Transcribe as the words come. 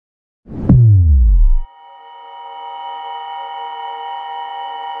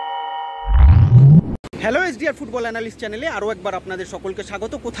Hello SDR football analyst চ্যানেলে আরও একবার আপনাদের সকলকে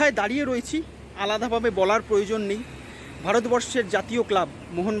স্বাগত। কোথায় দাঁড়িয়ে রয়েছি আলাদাভাবে বলার প্রয়োজন নেই। ভারতবর্ষের জাতীয় ক্লাব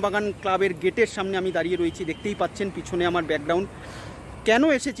মোহনবাগান ক্লাবের গেটের সামনে আমি দাঁড়িয়ে রয়েছি। দেখতেই পাচ্ছেন পিছনে আমার ব্যাকগ্রাউন্ড। কেন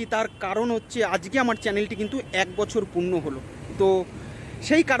এসেছি তার কারণ হচ্ছে আজকে আমার চ্যানেলটি কিন্তু 1 বছর পূর্ণ হলো। তো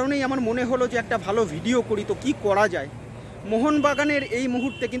সেই কারণেই আমার মনে হলো যে একটা ভালো ভিডিও করি। তো কী করা যায়, মোহনবাগানের এই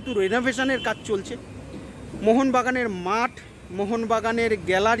মুহূর্তে কিন্তু রেনোভেশনের কাজ চলছে। মোহনবাগানের মাঠ, মোহনবাগানের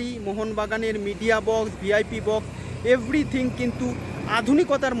গ্যালারি, মোহনবাগানের media box, VIP box, everything কিন্তু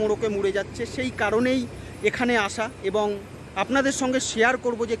আধুনিকতার মোড়কে মুড়ে যাচ্ছে। সেই কারণেই এখানে আসা এবং আপনাদের সঙ্গে শেয়ার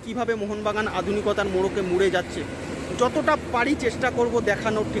করব যে কিভাবে মোহনবাগান আধুনিকতার মোড়কে মুড়ে যাচ্ছে। যতটা পারি চেষ্টা করব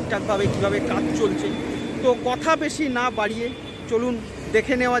দেখানোর ঠিকঠাকভাবে কিভাবে কাজ চলছে। তো কথা বেশি না বাড়িয়ে চলুন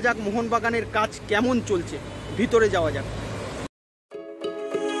দেখে নেওয়া যাক মোহনবাগানের কাজ কেমন চলছে। ভিতরে যাওয়া যাক।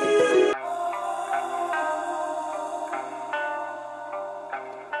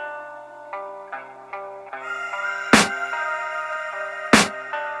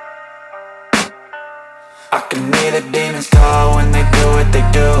 I can hear the demons call when they do what they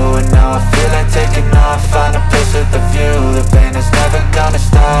do. And now I feel like taking off, find a place with a view. The pain is never gonna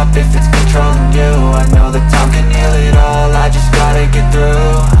stop if it's controlling you. I know that time can heal it all, I just gotta get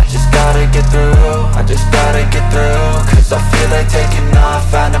through. I just gotta get through, I just gotta get through. Cause I feel like taking off,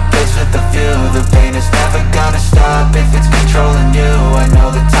 find a place with a view. The pain is never gonna stop if it's controlling you. I know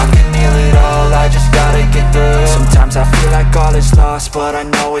that time can heal it all, I just gotta get through. Sometimes I feel like all is lost, but I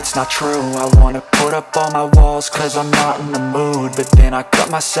know it's not true. I wanna put up all my walls cause I'm not in the mood. But then I cut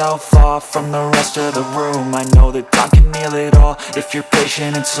myself off from the rest of the room. I know that time can heal it all if you're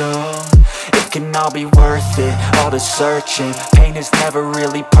patient and soon. It can all be worth it, all the searching. Pain is never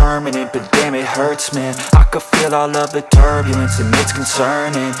really permanent, but damn it hurts, man. I could feel all of the turbulence and it's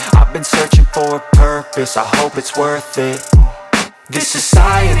concerning. I've been searching for a purpose, I hope it's worth it. This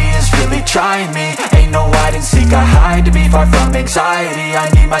society is really trying me. Ain't no hide and seek, I hide to be far from anxiety. I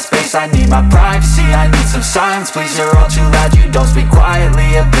need my space, I need my privacy. I need some silence, please, you're all too loud. You don't speak quietly,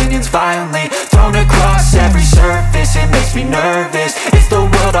 opinions violently thrown across every surface. It makes me nervous, it's the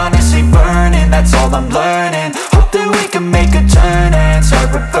world honestly burning. That's all I'm learning, hope that we can make a turn and start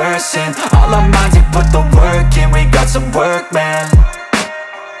reversing. All our minds, we put the work in, we got some work, man.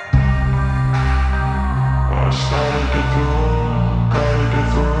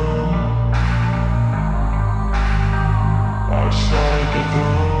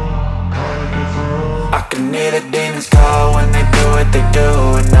 I can hear the demons call when they do what they do.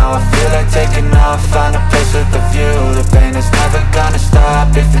 And now I feel like taking off, find a place with a view. The pain is never gonna stop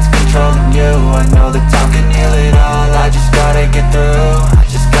if it's controlling you. I know that time can heal it all, I just gotta get through. I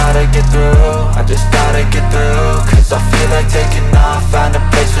just gotta get through, I just gotta get through. Cause I feel like taking off, find a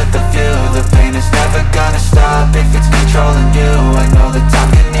place with a view. The pain is never gonna stop if it's controlling you. I know that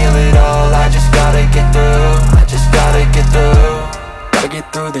time can heal it all, I just gotta get through. I just gotta get through. Gotta get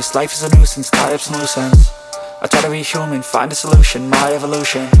through this, life is a nuisance, tie up some loose ends. I try to be human, find a solution, my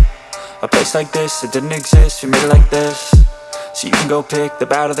evolution. A place like this, it didn't exist, we made it like this. So you can go pick the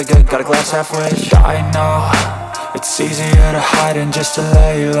bad or the good, got a glass half wish. I know, it's easier to hide than just to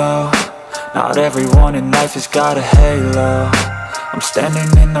lay low. Not everyone in life has got a halo. I'm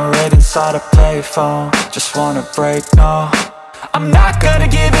standing in the red inside a payphone, just wanna break, no. I'm not gonna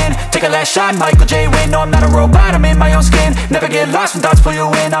give in, take a last shot, Michael J. Win. No, I'm not a robot, I'm in my own skin. Never get lost when thoughts pull you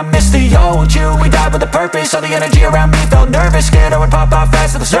in. I miss the old you, we died with a purpose. All the energy around me felt nervous, scared I would pop off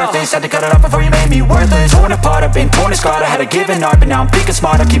fast to the surface. Had to cut it off before you made me worthless. Torn apart, I've been torn and scarred. I had a given art, but now I'm thinking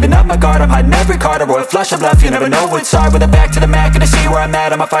smart. I'm keeping up my guard, I'm hiding every card. A royal flush of bluff, you never know what's hard. With a back to the mat, gonna see where I'm at.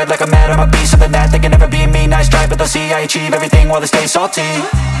 I'ma fight like I'm mad, I'ma be something that they can never be me. Nice try, but they'll see I achieve everything while they stay salty.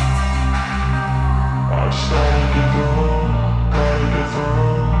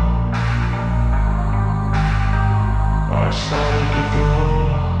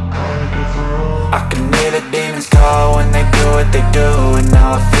 I can hear the demons call when they do what they do. And now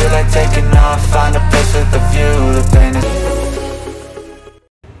I feel like taking off, find a place with a view. The pain is...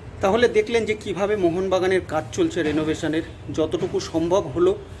 তাহলে দেখলেন যে কিভাবে মোহনবাগানের কাজ চলছে রেনোভেশনের। যতটুকু সম্ভব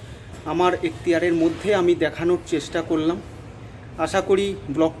হলো আমার এখতিয়ারের মধ্যে আমি দেখানোর চেষ্টা করলাম। আশা করি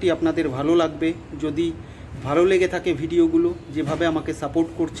ব্লগটি আপনাদের ভালো লাগবে। যদি ভালো লেগে থাকে ভিডিওগুলো, যেভাবে আমাকে সাপোর্ট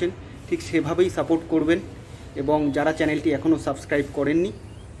করছেন ঠিক সেভাবেই সাপোর্ট করবেন। এবং যারা চ্যানেলটি এখনও সাবস্ক্রাইব করেননি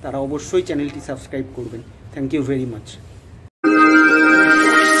তারা অবশ্যই চ্যানেলটি সাবস্ক্রাইব করবেন। Thank you very much.